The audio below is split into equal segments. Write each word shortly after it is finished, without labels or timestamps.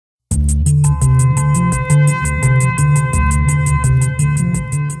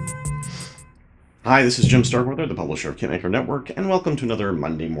Hi, this is Jim Starkweather, the publisher of KitMaker Network, and welcome to another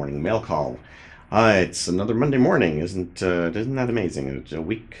Monday morning mail call. It's another Monday morning, isn't that amazing? A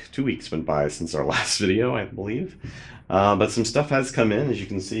week, 2 weeks went by since our last video, I believe. But some stuff has come in, as you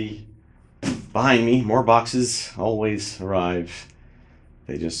can see behind me. More boxes always arrive.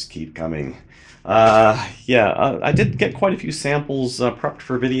 They just keep coming. I did get quite a few samples prepped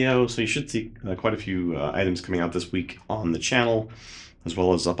for video, so you should see quite a few items coming out this week on the channel, as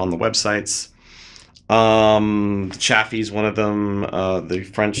well as up on the websites. Chaffee's one of them. The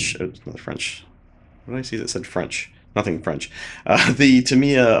French, not French. What did I see that said French? Nothing French. The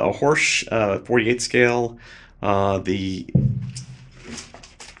Tamiya a Horsch 48 scale. The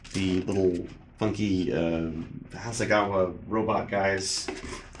little funky Hasegawa robot guys.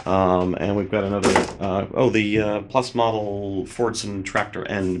 And we've got another. The Plus model Fordson Tractor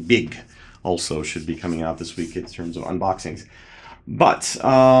N Big also should be coming out this week in terms of unboxings. But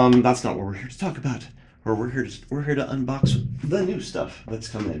that's not what we're here to talk about. We're here to unbox the new stuff that's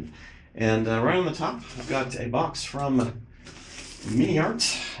come in. And right on the top, I've got a box from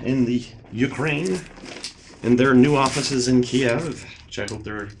MiniArt in the Ukraine, in their new offices in Kiev, which I hope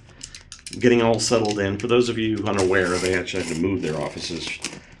they're getting all settled in. For those of you unaware, they actually had to move their offices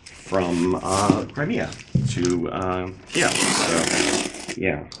from Crimea to Kiev. So,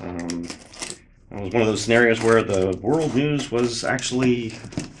 yeah. It was one of those scenarios where the world news was actually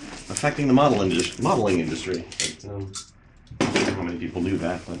affecting the modeling industry. But, I don't know how many people knew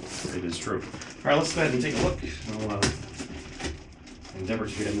that, but it is true. All right, let's go ahead and take a look. I'll endeavor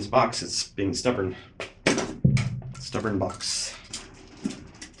to get in this box. It's being stubborn. Stubborn box. I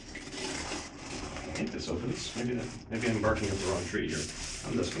think this opens. Maybe I'm barking up the wrong tree here.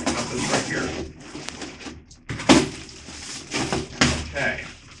 I'm just going to cut this right here. Okay.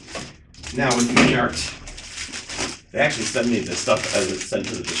 Now with MiniArt, they actually send me this stuff as it's sent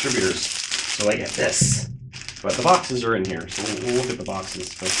to the distributors, so I get this. But the boxes are in here, so we'll look at the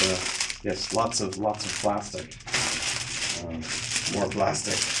boxes. But yes, lots of plastic. More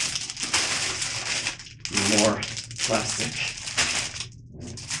plastic. More plastic.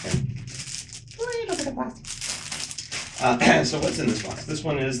 Okay. Wait, look at the plastic. So what's in this box? This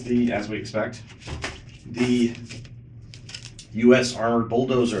one is the, as we expect, the U.S. Armored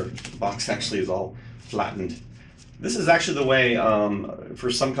Bulldozer. The box actually is all flattened. This is actually the way,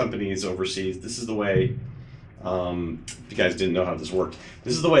 for some companies overseas, this is the way, if you guys didn't know how this worked,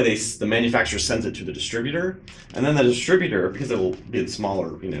 this is the way the manufacturer sends it to the distributor, and then the distributor, because it'll be smaller,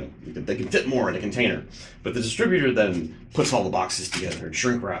 they can fit more in a container, but the distributor then puts all the boxes together and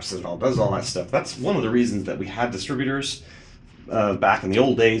shrink wraps it all, does all that stuff. That's one of the reasons that we had distributors back in the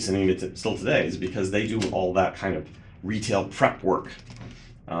old days, and even still today, is because they do all that kind of retail prep work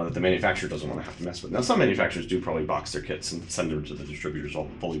that the manufacturer doesn't want to have to mess with. Now, some manufacturers do probably box their kits and send them to the distributors all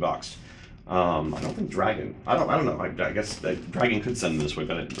fully boxed. I don't think Dragon. I don't know. I guess Dragon could send them this way,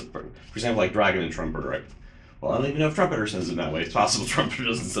 but for example, like Dragon and Trumpeter, right? Well, I don't even know if Trumpeter sends them that way. It's possible Trumpeter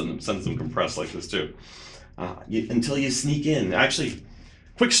doesn't sends them compressed like this too. Until you sneak in. Actually,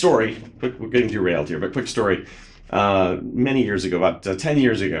 quick story. We're getting derailed here, but quick story. Many years ago, about 10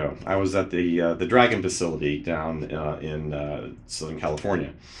 years ago, I was at the Dragon facility down in Southern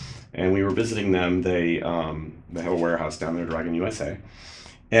California, and we were visiting them. They have a warehouse down there, Dragon USA,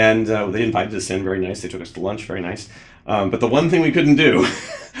 and they invited us in. Very nice. They took us to lunch. Very nice. But the one thing we couldn't do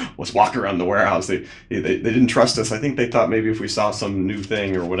was walk around the warehouse. They didn't trust us. I think they thought maybe if we saw some new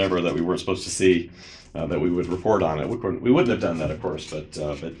thing or whatever that we weren't supposed to see, that we would report on it. We wouldn't have done that, of course, but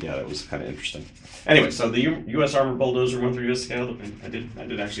yeah, that was kind of interesting. Anyway, so the U.S. Armored Bulldozer 1/3 scale. I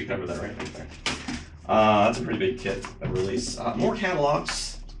did actually cover that right there. That's a pretty big kit, that release. More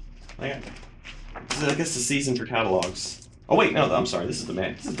catalogs. I guess the season for catalogs. Oh wait, no, I'm sorry. This is the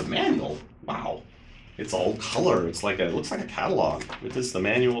manual. Wow, it's all color. It looks like a catalog. This is the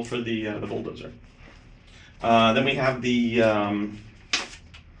manual for the bulldozer. Then we have the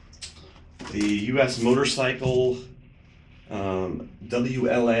U.S. motorcycle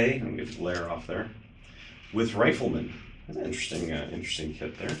WLA. I'm gonna get the glare off there. With rifleman. That's an interesting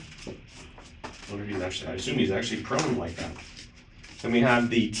kit there. I assume he's actually prone like that. Then we have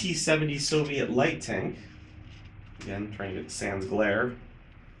the T-70 Soviet light tank. Again, trying to get sans glare.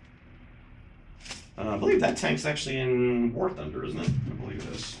 I believe that tank's actually in War Thunder, isn't it? I believe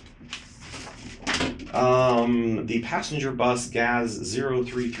it is. The passenger bus GAZ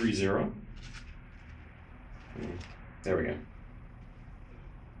 0330. There we go.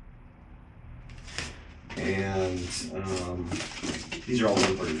 And these are all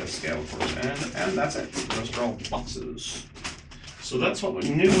 1/35 scale, of course. And that's it. Those are all boxes. So that's what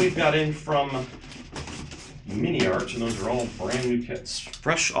new we've got in from MiniArt, and those are all brand new kits,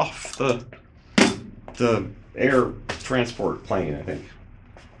 fresh off the the air transport plane, I think.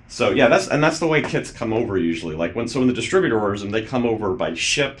 So yeah, that's the way kits come over usually. Like when the distributor orders them, they come over by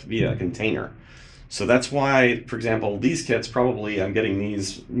ship via a container. So that's why, for example, these kits, probably I'm getting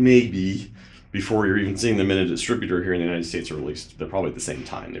these maybe before you're even seeing them in a distributor here in the United States, or at least they're probably at the same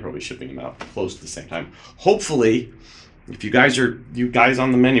time. They're probably shipping them out close to the same time. Hopefully, if you guys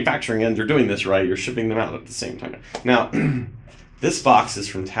on the manufacturing end are doing this right, you're shipping them out at the same time. Now, this box is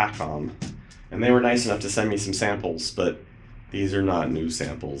from Takom, and they were nice enough to send me some samples, but these are not new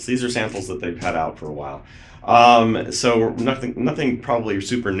samples. These are samples that they've had out for a while. So nothing probably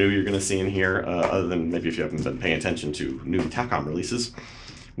super new you're going to see in here, other than maybe if you haven't been paying attention to new Takom releases.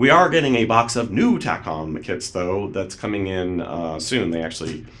 We are getting a box of new Takom kits, though, that's coming in soon. They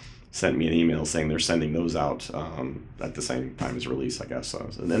actually sent me an email saying they're sending those out at the same time as release, I guess.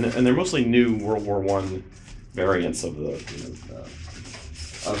 And they're mostly new World War I variants of the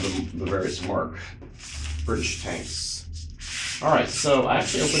various Mark British tanks. All right, so I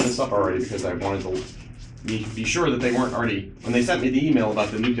actually opened this up already because I wanted to be sure that they weren't already. When they sent me the email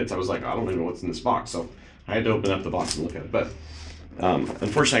about the new kits, I was like, I don't even know what's in this box, so I had to open up the box and look at it. But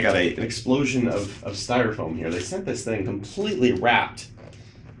unfortunately, I got an explosion of styrofoam here. They sent this thing completely wrapped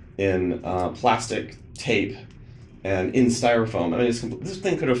in plastic tape and in styrofoam. I mean, this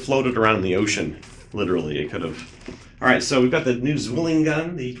thing could have floated around in the ocean, literally. It could have. All right, so we've got the new Zwilling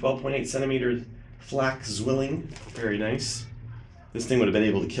gun, the 12.8 centimeter flak Zwilling. Very nice. This thing would have been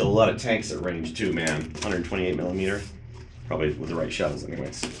able to kill a lot of tanks at range too, man. 128 millimeter, probably with the right shells,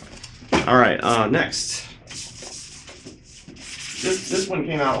 anyways. All right, next. This one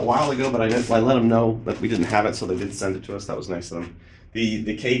came out a while ago, but I let them know that we didn't have it, so they did send it to us. That was nice of them.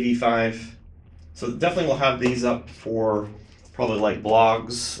 The KV5. So definitely we'll have these up for probably like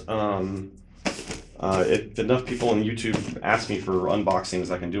blogs. If enough people on YouTube ask me for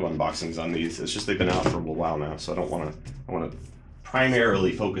unboxings, I can do unboxings on these. It's just they've been out for a little while now, so I want to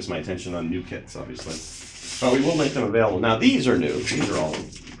primarily focus my attention on new kits, obviously. But we will make them available. Now these are new. These are all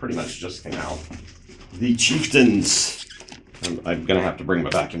pretty much just came out. The Chieftains. I'm gonna have to bring my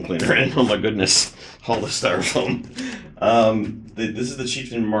vacuum cleaner in. Oh my goodness, all the styrofoam. This is the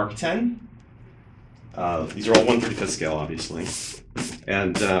Chieftain Mark 10. These are all 1/35 scale, obviously.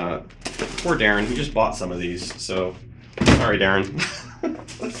 And poor Darren, he just bought some of these, so sorry, Darren.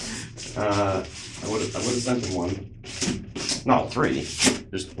 I would have sent him one. Not all three.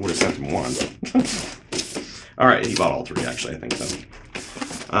 Just would have sent him one. All right, he bought all three, actually. I think so.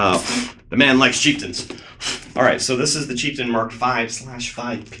 The man likes chieftains. All right, so this is the Chieftain Mark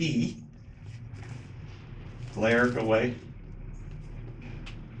 5/5P. Glare, go away.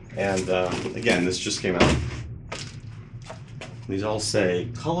 And again, this just came out. These all say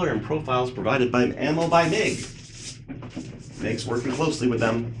color and profiles provided by Ammo by MIG. MIG's working closely with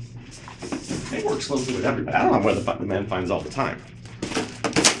them. MIG works closely with everybody. I don't know where the man finds all the time.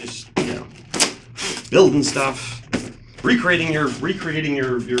 Just, you know, building stuff, recreating your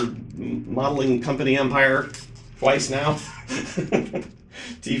modeling company empire twice now.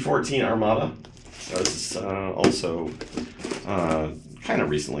 T14 Armada. So this is also kind of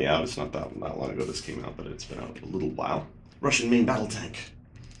recently out. It's not that long ago this came out, but it's been out a little while. Russian main battle tank.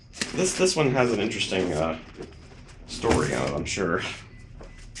 This one has an interesting story on it, I'm sure.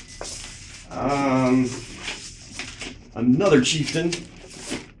 Another chieftain.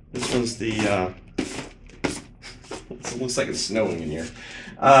 This one's the. It looks like it's snowing in here.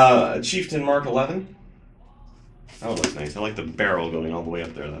 Chieftain Mark 11. Oh, it looks nice. I like the barrel going all the way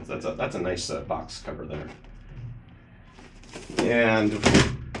up there. That's a nice box cover there. And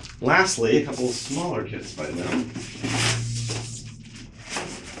lastly, a couple of smaller kits by them.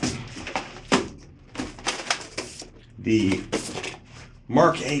 The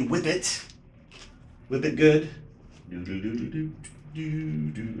Mark A Whippet. Whippet good. If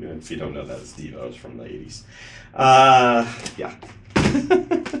you don't know that, it's Devos from the 80s. Yeah.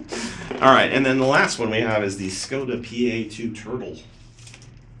 All right, and then the last one we have is the Skoda PA2 Turtle.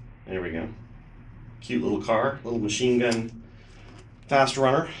 There we go. Cute little car, little machine gun, fast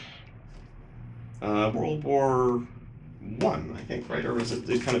runner. World War I, I think, right? Or was it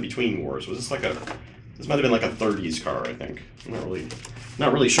kind of between wars? Was this like a? This might have been like a 30s car, I think. I'm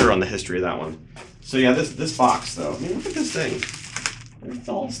not really sure on the history of that one. So yeah, this box though. I mean, look at this thing. It's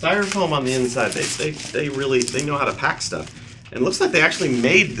all styrofoam on the inside. They really know how to pack stuff. And it looks like they actually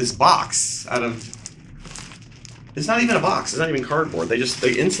made this box out of. It's not even a box. It's not even cardboard. They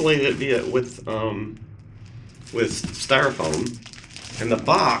insulated it with styrofoam, and the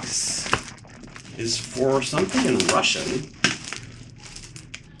box is for something in Russian.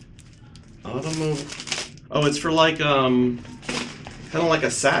 Oh, it's for like kind of like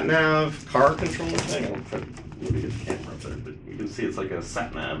a sat-nav car control thing. I don't know if maybe get the camera up there, but you can see it's like a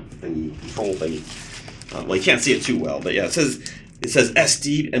sat-nav thingy, control thingy. Well, you can't see it too well, but yeah, it says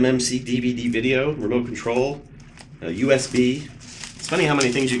SD, MMC, DVD video, remote control, USB. It's funny how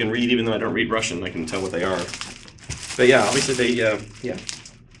many things you can read, even though I don't read Russian, I can tell what they are. But yeah, obviously they, yeah.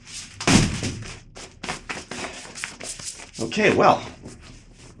 Okay, well,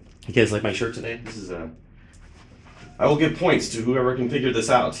 you guys like my shirt today? This is I will give points to whoever can figure this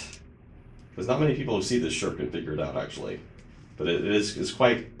out, because not many people who see this shirt can figure it out actually. But it's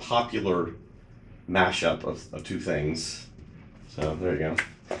quite popular mashup of two things. So there you go.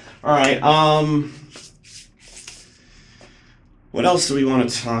 All right. What else do we want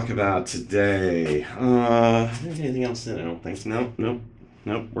to talk about today? Anything else in it? I don't think so. Nope.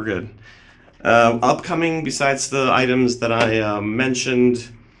 We're good. Upcoming, besides the items that I mentioned,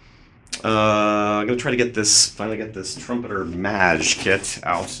 I'm gonna try to finally get this Trumpeter Maj kit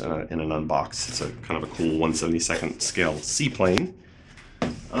out in an unbox. It's a kind of a cool 1/72nd scale seaplane.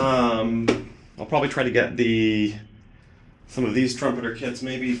 I'll probably try to get some of these Trumpeter kits.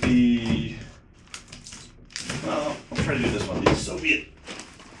 Maybe I'll try to do this one.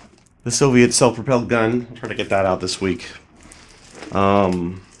 The Soviet self-propelled gun. I'll try to get that out this week.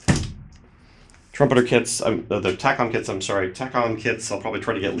 Trumpeter kits, the Takom kits, Takom kits, I'll probably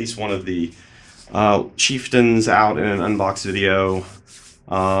try to get at least one of the Chieftains out in an unbox video.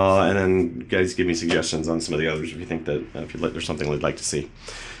 And then you guys give me suggestions on some of the others if you think that there's something we'd like to see.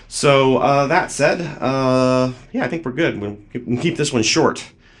 So that said, yeah, I think we're good. We'll keep this one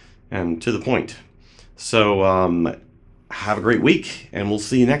short and to the point. So have a great week, and we'll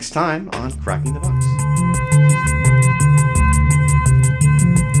see you next time on Cracking the Box.